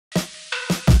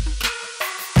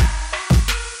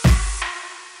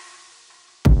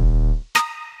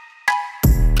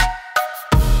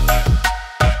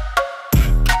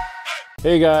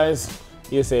Hey guys,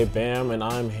 ESA Bam, and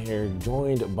I'm here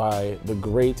joined by the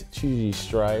great Chuji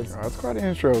Strides. Oh, that's quite an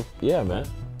intro. Yeah, man.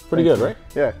 Pretty good, right?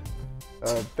 Yeah.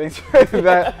 Thanks for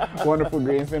that wonderful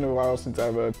greeting. It's been a while since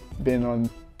I've been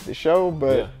on the show,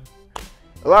 but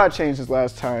a lot of change since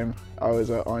last time I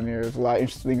was on here. There's a lot of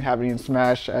interesting happening in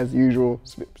Smash as usual,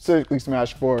 specifically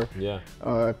Smash 4.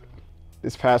 Yeah.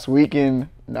 This past weekend,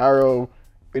 Nairo,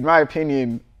 in my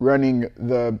opinion, running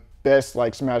the best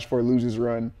Smash 4 losers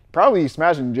run. Probably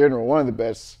Smash in general, one of the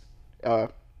best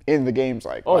in the game's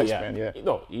lifespan. Yeah.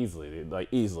 No, easily, dude.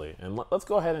 Easily. And let's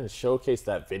go ahead and showcase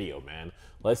that video, man.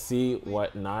 Let's see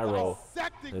what Nairo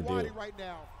can do. Right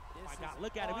now. Oh my God,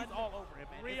 look at him. He's all over him,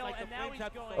 man. Real, and now he's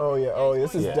going. Oh, yeah. Oh,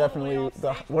 this is definitely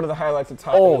one of the highlights of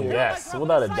top. Oh, yes.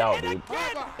 Without a doubt, dude.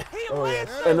 Oh, yes.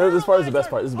 And this part is the best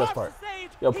part. This is the best part.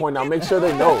 Yo, point out. Make sure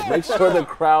they know. Make sure the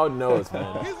crowd knows,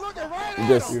 man. He's looking right at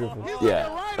Just, him.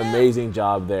 yeah, amazing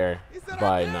job there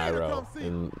by Nairo.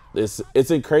 And it's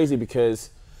crazy because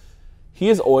he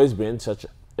has always been such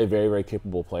a very, very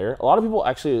capable player. A lot of people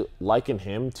actually liken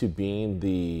him to being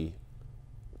the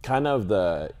kind of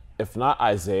the, if not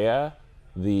Isaiah,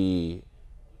 the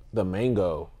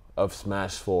Mango of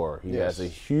Smash 4. He has a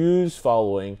huge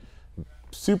following,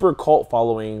 super cult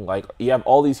following. Like, you have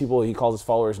all these people, he calls his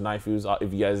followers Naifus.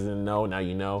 If you guys didn't know, now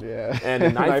you know. Yeah. And the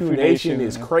Naifu Nation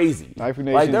is crazy. Naifu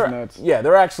Nation is nuts. Yeah,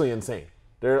 they're actually insane.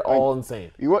 They're all insane.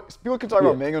 People can talk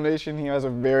about Mango Nation. He has a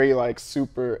very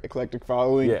super eclectic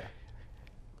following. Yeah.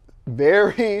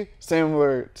 Very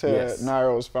similar to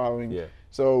Nairo's following. Yeah.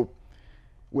 So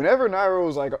whenever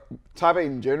Nairo's top 8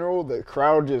 in general, the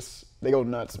crowd they go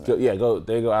nuts, man. Yeah,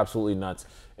 they go absolutely nuts.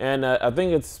 And I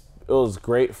think it was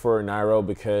great for Nairo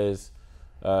because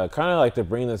kind of to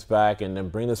bring this back and then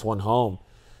bring this one home.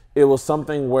 It was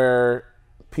something where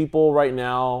people right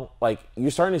now,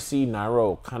 you're starting to see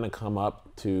Nairo kind of come up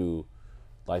to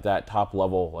that top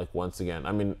level once again.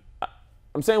 I mean,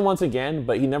 I'm saying once again,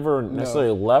 but he never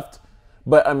necessarily left.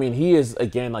 But I mean, he is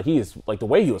again the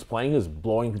way he was playing, he was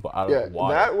blowing people out of the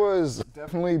water. That was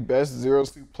definitely best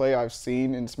zero-suit play I've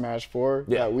seen in Smash 4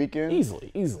 that weekend.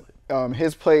 Easily.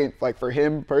 His play, for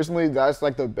him personally, that's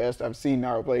the best I've seen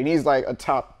Nairo play, and he's a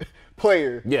top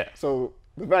player. Yeah. So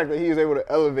the fact that he was able to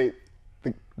elevate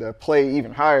the play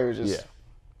even higher is just,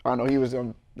 I don't know, he was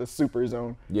on the super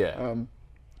zone. Yeah.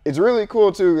 It's really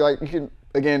cool too. You can,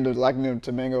 again, to liken them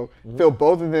to Mango, feel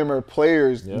both of them are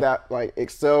players that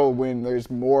excel when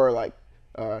there's more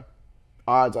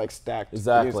odds stacked.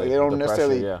 Exactly. They don't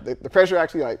necessarily the pressure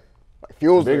actually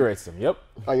fuels invigorates them. Yep.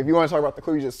 If you want to talk about the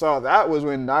clip you just saw, that was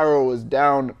when Nairo was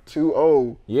down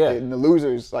 2-0 in the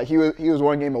losers. He was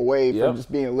one game away from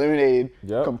just being eliminated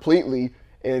completely.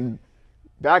 And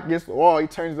back against the wall, he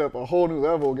turns up a whole new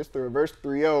level, gets the reverse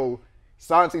 3-0,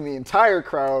 silencing the entire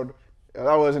crowd.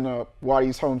 That wasn't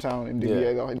Wadi's hometown in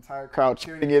DBA. The entire crowd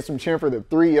cheering against him, cheering for the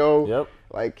 3-0.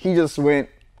 Yep. He just went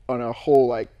on a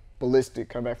whole ballistic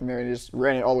comeback from there and just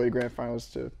ran it all the way to grand finals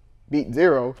to beat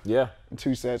Zero. Yeah. In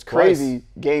 2 sets. Crazy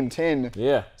game 10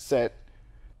 set.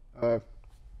 I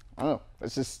don't know.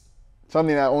 It's just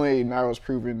something that only Nairo's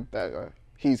proven that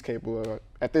he's capable of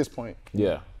at this point.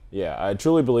 Yeah. Yeah. I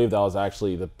truly believe that was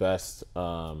actually the best.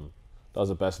 That was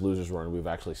the best losers run we've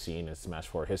actually seen in Smash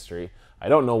 4 history. I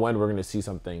don't know when we're going to see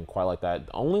something quite like that.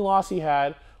 The only loss he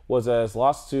had was his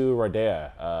loss to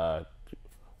Dair.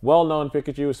 Well-known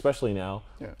Pikachu, especially now.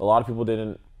 Yeah. A lot of people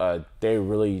didn't. They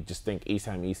really just think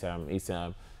Esam.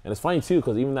 And it's funny too,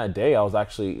 because even that day, I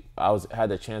had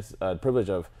the privilege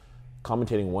of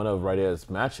commentating one of Dair's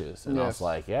matches, and I was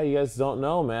like, yeah, you guys don't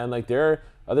know, man. There are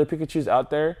other Pikachus out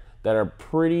there that are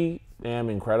pretty damn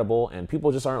incredible, and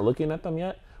people just aren't looking at them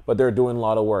yet. But they're doing a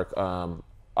lot of work.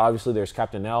 Obviously, there's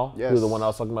Captain L, who's the one I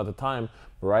was talking about at the time.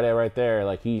 But right there,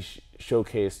 he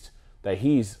showcased that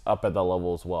he's up at that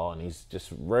level as well, and he's just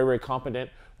very, very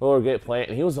competent, really great play.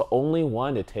 And he was the only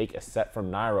one to take a set from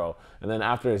Nairo. And then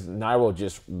after Nairo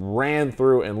just ran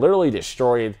through and literally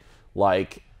destroyed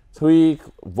Tweak,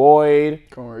 Void,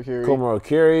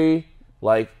 Komorokiri.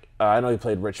 I know he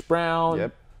played Rich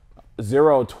Brown,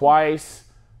 Zero twice.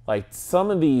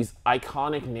 Some of these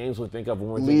iconic names we think of when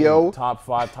we're thinking top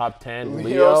 5, top 10.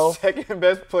 Leo, second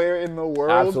best player in the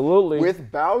world. Absolutely.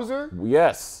 With Bowser.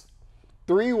 Yes.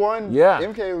 3-1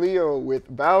 MK Leo with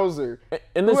Bowser.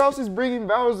 And who else is bringing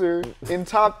Bowser in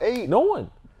top 8? No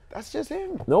one. That's just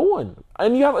him. No one.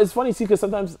 And it's funny, see, because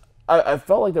sometimes I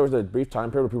felt like there was a brief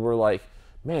time period where people were like,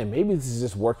 man, maybe this is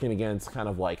just working against kind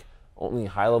of only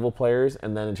high-level players,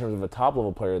 and then in terms of a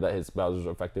top-level player that his Bowser's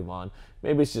are effective on,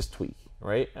 maybe it's just Tweak.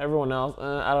 Right? Everyone else,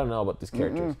 I don't know about these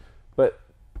characters. But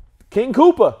King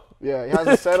Koopa. Yeah, he has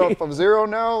a set off of Zero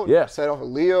now. Yeah. Set off of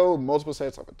Leo, multiple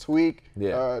sets off of Tweak.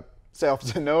 Yeah. Self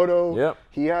Zenodo. Yep.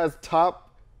 He has top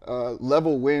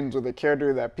level wins with a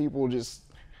character that people just,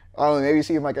 I don't know, maybe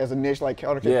see him like as a niche like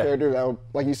counter character that would,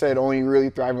 like you said, only really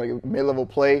thrive in like mid-level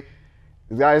play.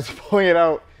 The guy's pulling it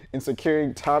out and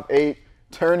securing top 8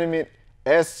 tournament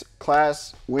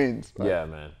S-class wins. Like, yeah,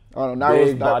 man. I don't know.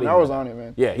 Naruto's on it,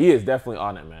 man. Yeah, he is definitely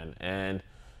on it, man. And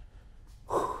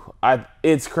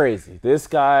it's crazy. This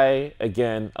guy,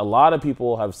 again, a lot of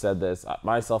people have said this,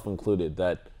 myself included,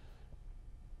 that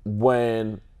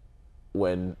when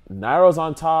Nairo's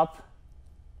on top,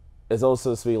 it's also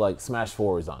supposed to be like Smash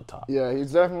 4 is on top. Yeah,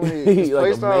 he's definitely, his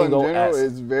like playstyle in general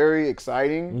is very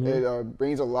exciting. It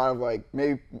brings a lot of like,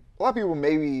 maybe a lot of people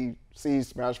maybe see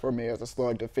Smash 4 maybe as a slow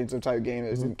like, defensive type game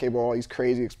that isn't capable of all these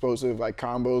crazy explosive like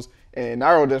combos, and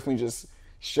Nairo definitely just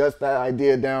shuts that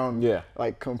idea down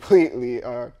like completely.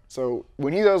 So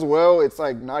when he does well, it's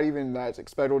like not even that it's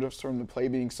expectable just from the play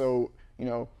being so, you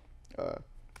know,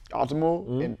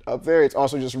 optimal and up there. It's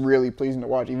also just really pleasing to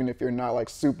watch, even if you're not like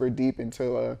super deep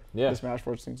into the Smash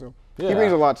 4 scene. So he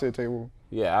brings a lot to the table.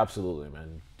 Yeah, absolutely,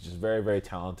 man. Just very, very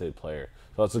talented player.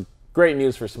 So it's a great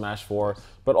news for Smash 4.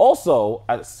 But also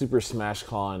at Super Smash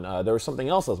Con, there was something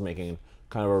else that was making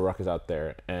kind of a ruckus out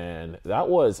there, and that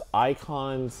was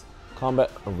Icon's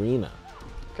Combat Arena.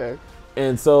 Okay.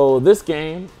 And so this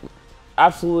game,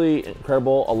 absolutely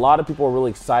incredible. A lot of people are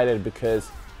really excited because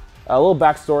a little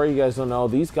backstory, you guys don't know,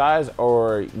 these guys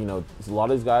are, you know, a lot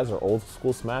of these guys are old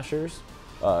school smashers,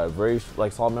 very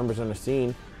like solid members in the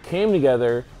scene, came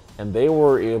together and they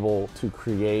were able to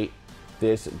create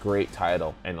this great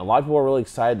title. And a lot of people are really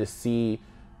excited to see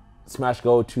Smash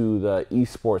go to the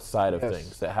esports side of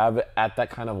things, that have it at that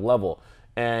kind of level.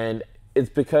 And it's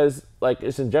because, like,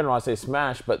 it's in general, I say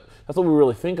Smash, but that's what we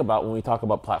really think about when we talk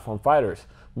about platform fighters.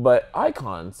 But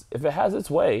Icons, if it has its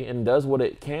way and does what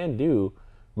it can do,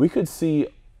 we could see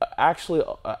actually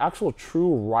an actual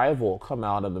true rival come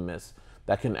out of the mist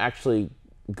that can actually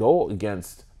go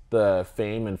against the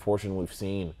fame and fortune we've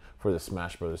seen for the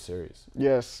Smash Bros. Series.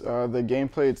 Yes, the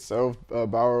gameplay itself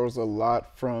borrows a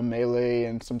lot from Melee,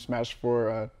 and some Smash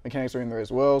 4 mechanics are in there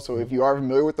as well. So if you are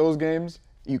familiar with those games,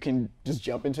 you can just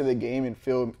jump into the game and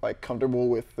feel like comfortable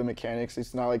with the mechanics.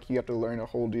 It's not like you have to learn a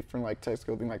whole different like tech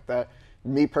skill thing like that.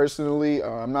 Me personally,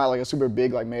 I'm not like a super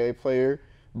big like Melee player,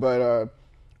 but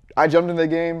I jumped in the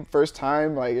game first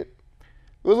time, like it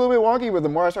was a little bit wonky, but the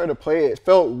more I started to play it, it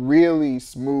felt really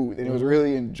smooth and it was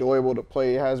really enjoyable to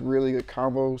play. It has really good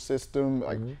combo system.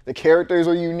 Like the characters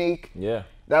are unique. Yeah.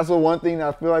 That's the one thing that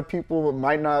I feel like people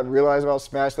might not realize about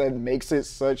Smash that makes it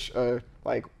such a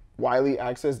like widely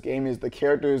accessed game, is the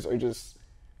characters are just,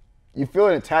 you feel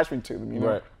an attachment to them, you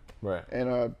know? Right.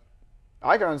 And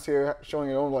Icons here showing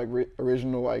their own like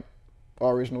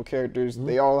original characters.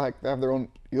 They all like have their own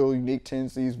unique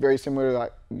tendencies, very similar to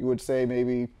like you would say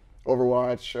maybe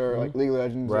Overwatch or like League of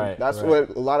Legends. Right. That's what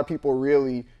a lot of people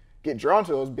really get drawn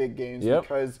to those big games,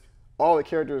 because all the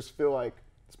characters feel like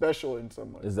special in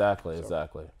some way. Exactly.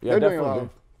 Yeah, they're doing a lot of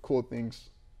cool things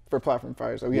for platform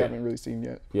fighters that we haven't really seen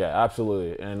yet. Yeah,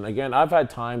 absolutely. And again, I've had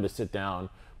time to sit down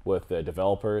with the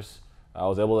developers. I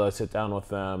was able to sit down with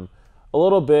them a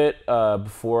little bit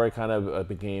before it kind of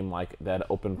became like that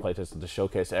open playtest to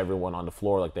showcase everyone on the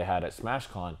floor like they had at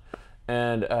SmashCon.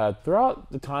 And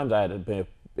throughout the times I had been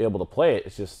able to play it,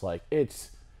 it's just like it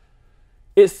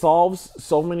solves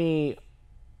so many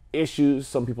issues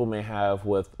some people may have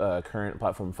with current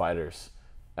platform fighters.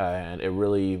 And it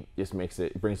really just brings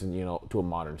it, you know, to a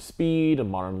modern speed, a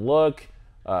modern look,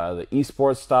 the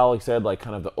esports style, like I said, like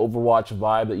kind of the Overwatch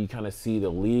vibe that you kind of see, the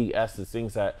League-esque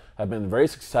things that have been very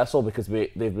successful because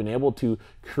they've been able to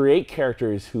create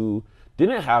characters who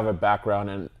didn't have a background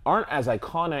and aren't as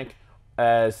iconic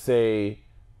as, say,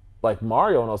 like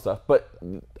Mario and all stuff, but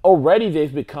already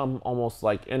they've become almost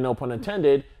like, and no pun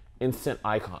intended, instant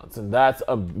icons. And that's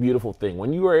a beautiful thing.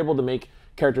 When you are able to make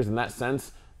characters in that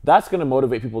sense, that's going to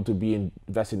motivate people to be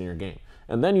invested in your game.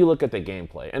 And then you look at the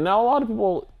gameplay. And now a lot of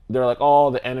people, they're like, oh,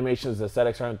 the animations, the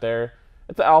aesthetics aren't there.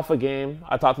 It's an alpha game.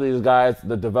 I talked to these guys,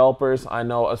 the developers. I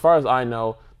know, as far as I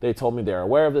know, they told me they're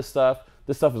aware of this stuff.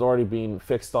 This stuff is already being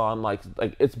fixed on. Like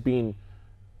it's going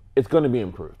to be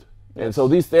improved. Yes. And so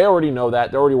they already know that.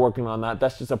 They're already working on that.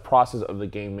 That's just a process of the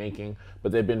game making.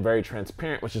 But they've been very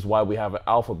transparent, which is why we have an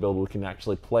alpha build we can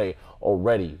actually play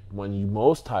already. When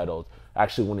most titles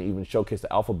actually wouldn't even showcase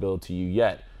the alpha build to you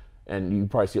yet. And you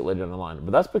probably see it later down the line.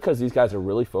 But that's because these guys are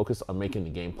really focused on making the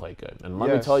gameplay good. And let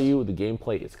me tell you, the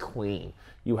gameplay is clean.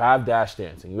 You have dash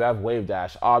dancing. You have wave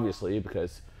dash, obviously,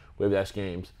 because wave dash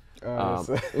games.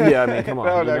 Yeah, I mean, come on.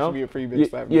 That would actually be a pretty big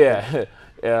slap. Yeah.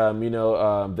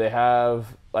 They have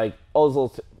like all those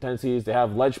little tendencies. They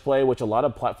have ledge play, which a lot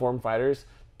of platform fighters,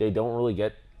 they don't really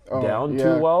get down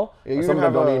too well. Yeah, some of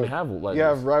them don't even have ledges. You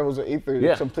have Rivals of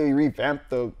Aether completely revamped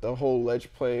the whole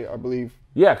ledge play, I believe.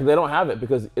 Yeah, because they don't have it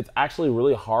because it's actually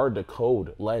really hard to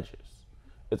code ledges.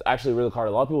 It's actually really hard.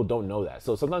 A lot of people don't know that.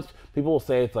 So sometimes people will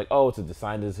say it's like, oh, it's a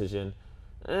design decision.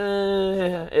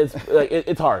 It's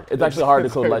hard. It's actually hard to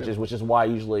code ledges, which is why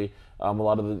usually a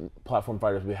lot of the platform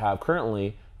fighters we have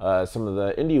currently, some of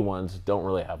the indie ones don't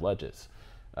really have ledges.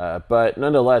 But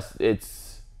nonetheless,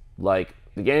 it's like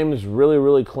the game is really,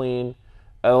 really clean.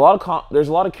 There's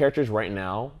a lot of characters right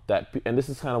now that, and this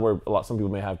is kind of where some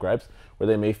people may have gripes, where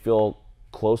they may feel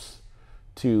close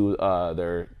to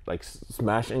their like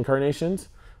Smash incarnations.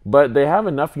 But they have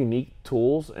enough unique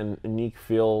tools and unique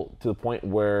feel to the point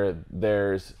where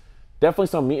there's definitely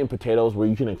some meat and potatoes where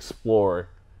you can explore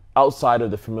outside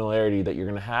of the familiarity that you're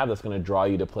going to have that's going to draw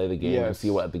you to play the game and see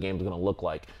what the game's going to look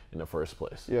like in the first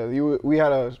place. Yeah, we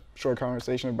had a short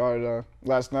conversation about it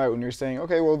last night when you were saying,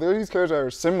 okay, well, there are these characters that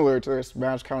are similar to their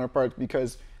Smash counterparts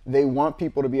because they want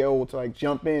people to be able to like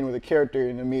jump in with a character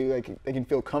and immediately like, they can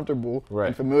feel comfortable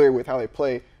and familiar with how they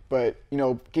play. But, you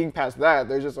know, getting past that,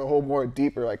 there's just a whole more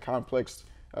deeper, like, complex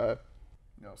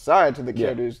side to the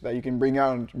characters that you can bring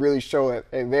out and really show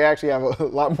that they actually have a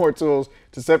lot more tools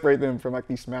to separate them from, like,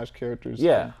 these Smash characters.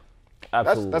 Yeah,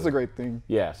 absolutely. That's a great thing.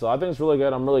 Yeah, so I think it's really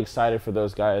good. I'm really excited for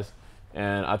those guys,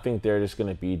 and I think they're just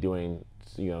going to be doing,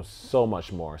 so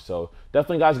much more. So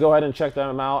definitely, guys, go ahead and check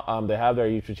them out. They have their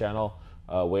YouTube channel,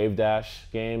 Wave Dash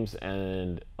Games,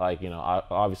 and,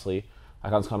 obviously,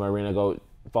 Icons Combat Arena. Go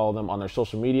follow them on their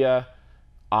social media.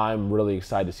 I'm really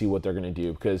excited to see what they're going to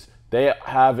do because they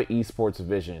have an esports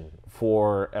vision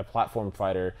for a platform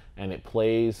fighter, and it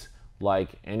plays like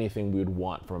anything we would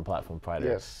want from a platform fighter.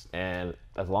 Yes. And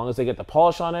as long as they get the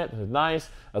polish on it, it's nice.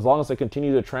 As long as they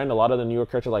continue the trend, a lot of the newer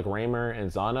characters like Raymer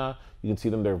and Zana, you can see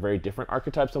them, they're very different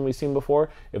archetypes than we've seen before.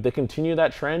 If they continue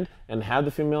that trend and have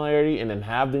the familiarity and then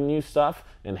have the new stuff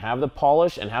and have the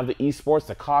polish and have the esports,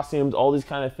 the costumes, all these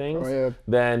kind of things,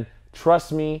 then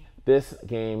trust me, this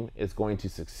game is going to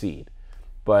succeed.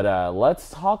 But let's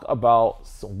talk about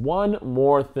one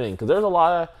more thing, because there's a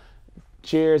lot of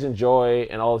cheers and joy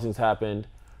and all those things happened.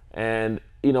 And,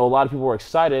 a lot of people were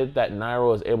excited that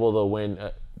Nairo was able to win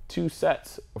 2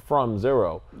 sets from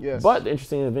 0. Yes. But the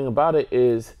interesting thing about it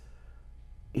is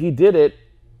he did it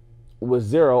with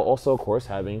 0 also, of course,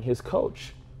 having his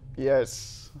coach.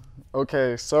 Yes.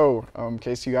 Okay, so in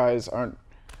case you guys aren't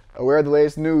aware of the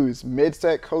latest news,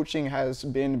 mid-set coaching has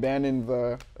been banned in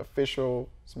the official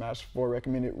Smash 4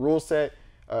 recommended rule set,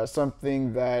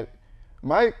 something that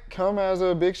might come as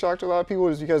a big shock to a lot of people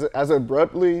just because as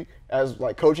abruptly as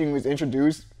like coaching was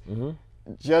introduced,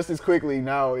 just as quickly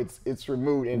now it's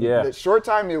removed. And the short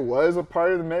time it was a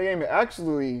part of the metagame, it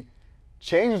actually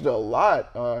changed a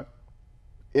lot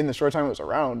in the short time it was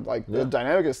around. Like the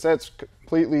dynamic of sets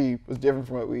completely was different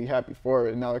from what we had before,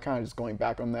 and now they're kind of just going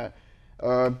back on that.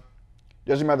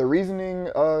 Judging by the reasoning,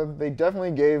 they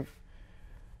definitely gave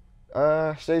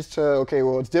stage to, okay,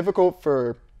 well, it's difficult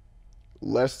for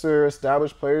lesser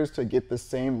established players to get the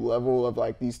same level of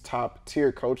like these top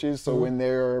tier coaches. So when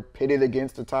they're pitted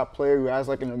against a top player who has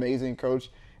like an amazing coach,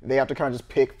 they have to kind of just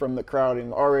pick from the crowd,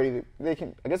 and already they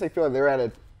feel like they're at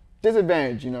a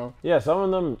disadvantage, Yeah, some of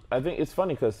them, I think it's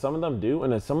funny because some of them do,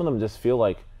 and then some of them just feel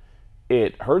like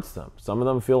it hurts them. Some of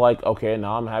them feel like, okay,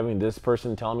 now I'm having this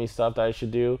person tell me stuff that I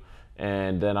should do,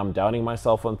 and then I'm doubting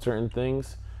myself on certain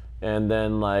things. And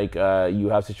then like you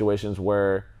have situations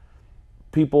where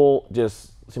people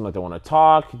just seem like they want to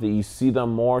talk. You see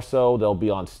them more so. They'll be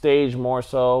on stage more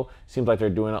so. Seems like they're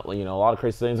doing a lot of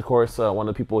crazy things. Of course, one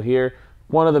of the people here,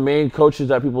 one of the main coaches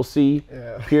that people see,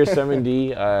 Pierce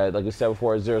 7D, like I said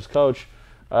before, is Zero's coach.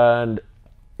 And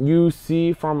you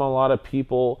see from a lot of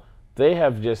people, they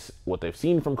have just what they've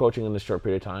seen from coaching in this short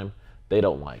period of time, they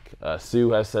don't like.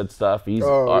 Sue has said stuff. He's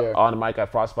on the mic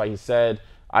at Frostbite. He said,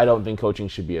 I don't think coaching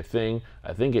should be a thing.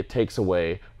 I think it takes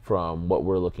away from what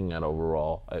we're looking at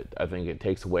overall. I think it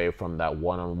takes away from that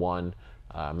one-on-one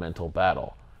mental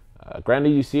battle.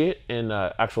 Granted, you see it in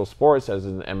actual sports, as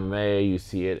in MMA. You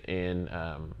see it in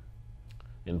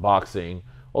boxing,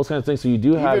 all those kinds of things. So you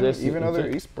do have this. Even other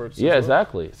esports. Yeah,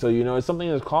 exactly. So, it's something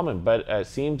that's common, but it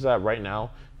seems that right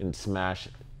now in Smash,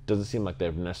 it doesn't seem like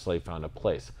they've necessarily found a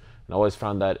place. And I always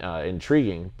found that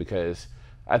intriguing because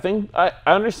I think I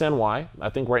understand why. I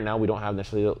think right now we don't have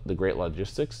necessarily the great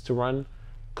logistics to run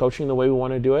coaching the way we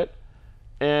want to do it.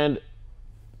 And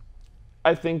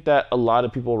I think that a lot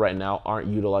of people right now aren't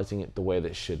utilizing it the way that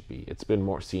it should be. It's been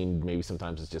more seen, maybe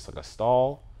sometimes it's just like a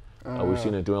stall. We've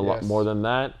seen it doing a lot more than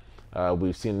that.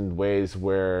 We've seen ways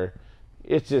where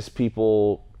it's just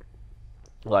people,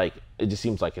 like, it just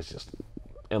seems like it's just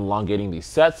elongating these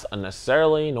sets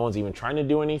unnecessarily. No one's even trying to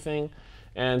do anything.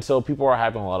 And so people are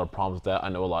having a lot of problems with that. I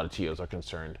know a lot of TOs are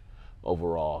concerned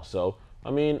overall. So,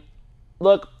 I mean,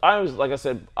 look, like I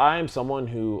said, I am someone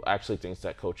who actually thinks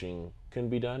that coaching can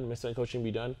be done, mid-set coaching can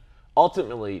be done.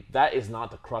 Ultimately, that is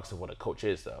not the crux of what a coach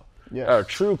is, though. Yes. A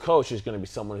true coach is going to be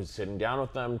someone who's sitting down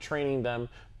with them, training them,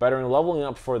 bettering, leveling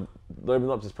up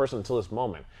this person until this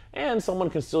moment. And someone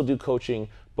can still do coaching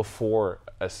before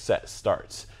a set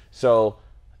starts. So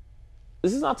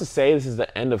this is not to say this is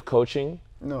the end of coaching.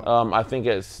 No. I think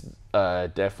it's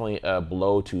definitely a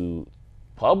blow to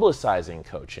publicizing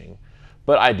coaching.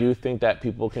 But I do think that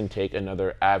people can take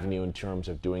another avenue in terms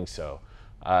of doing so.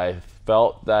 I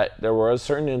felt that there were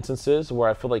certain instances where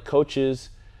I feel like coaches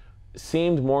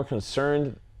seemed more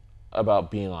concerned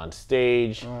about being on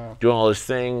stage, doing all those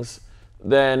things,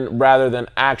 rather than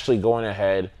actually going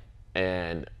ahead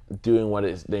and doing what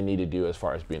they need to do as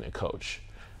far as being a coach.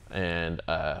 And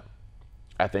I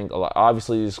think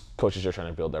obviously these coaches are trying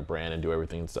to build their brand and do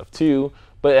everything and stuff too,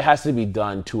 but it has to be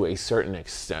done to a certain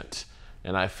extent.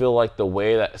 And I feel like the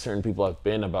way that certain people have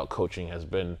been about coaching has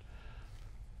been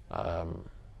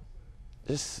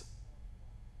just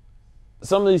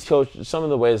some of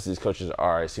the ways these coaches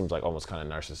are, it seems like almost kind of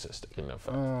narcissistic in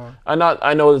effect.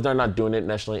 I know they're not doing it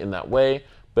necessarily in that way,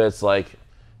 but it's like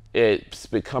it's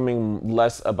becoming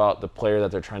less about the player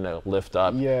that they're trying to lift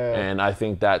up. Yeah. And I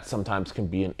think that sometimes can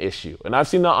be an issue. And I've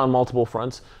seen that on multiple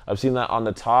fronts. I've seen that on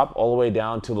the top all the way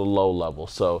down to the low level.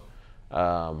 So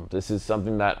this is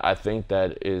something that I think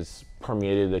that is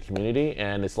permeated the community,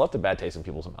 and it's left a bad taste in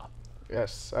people's mouth.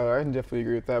 Yes, I can definitely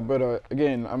agree with that. But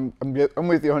again, I'm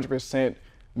with you 100%.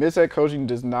 Mid-set coaching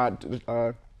does not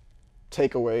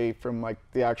take away from like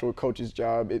the actual coach's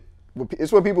job.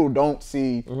 It's what people don't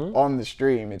see on the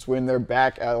stream. It's when they're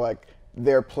back at like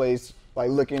their place, like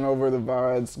looking over the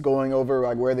VODs, going over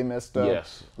like where they messed up,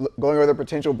 Yes. Going over their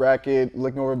potential bracket,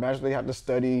 looking over matches they have to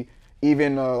study,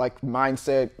 even like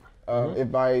mindset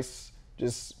advice,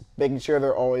 just making sure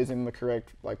they're always in the correct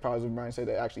like positive mindset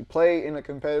to actually play in a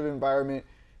competitive environment.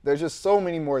 There's just so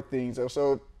many more things.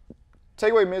 So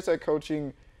take away mid-set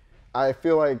coaching, I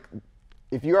feel like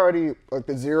if you already like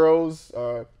the zeros,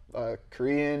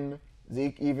 Korean,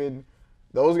 Zeke even,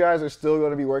 those guys are still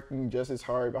going to be working just as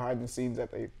hard behind the scenes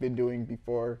that they've been doing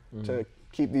before to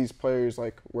keep these players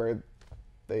like where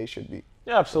they should be.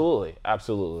 Yeah,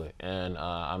 absolutely. And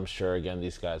I'm sure, again,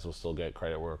 these guys will still get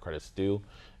credit where credit's due.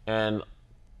 And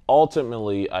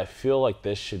ultimately, I feel like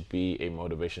this should be a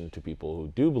motivation to people who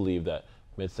do believe that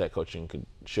mid-set coaching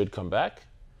should come back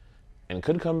and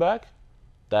could come back,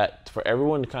 that for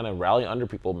everyone to kind of rally under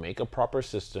people, make a proper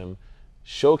system,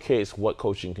 showcase what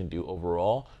coaching can do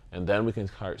overall, and then we can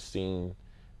start seeing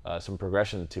some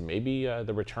progression to maybe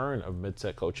the return of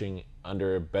mid-set coaching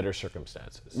under better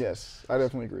circumstances. Yes, I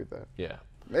definitely agree with that. Yeah.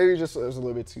 Maybe just it was a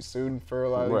little bit too soon for a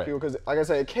lot of Right. people because, like I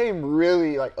said, it came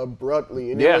really like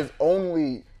abruptly, and Yeah. it was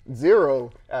only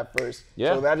 0 at first.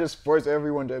 Yeah. So that just forced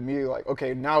everyone to immediately like,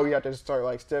 okay, now we have to start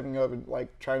like stepping up and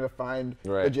like trying to find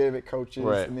Right. legitimate coaches,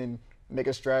 Right. and then make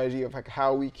a strategy of like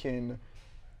how we can,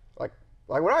 like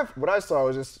what I saw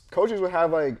was just coaches would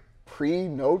have like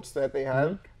pre-notes that they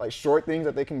had, like short things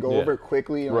that they can go Yeah. over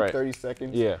quickly in like Right. 30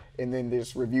 seconds, Yeah. and then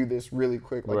just review this really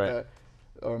quick like Right.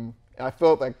 that. I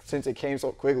felt like since it came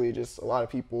so quickly, just a lot of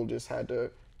people just had to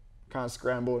kind of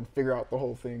scramble and figure out the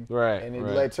whole thing. Right, And it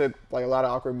right. led to like a lot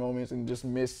of awkward moments and just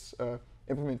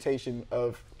implementation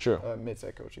of True.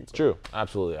 mid-set coaching. So. True.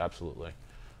 Absolutely.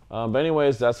 But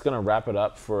anyways, that's going to wrap it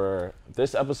up for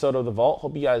this episode of The Vault.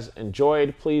 Hope you guys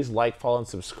enjoyed. Please like, follow, and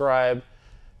subscribe.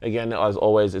 Again, as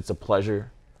always, it's a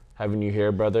pleasure having you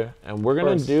here, brother. And we're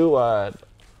going to do,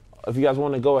 if you guys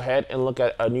want to go ahead and look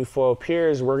at a new foil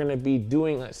peers, we're going to be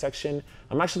doing a section.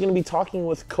 I'm actually going to be talking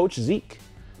with Coach Zeke,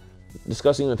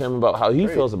 discussing with him about how he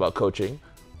feels about coaching,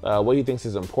 what he thinks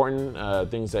is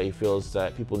important, things that he feels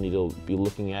that people need to be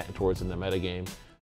looking at towards in the metagame.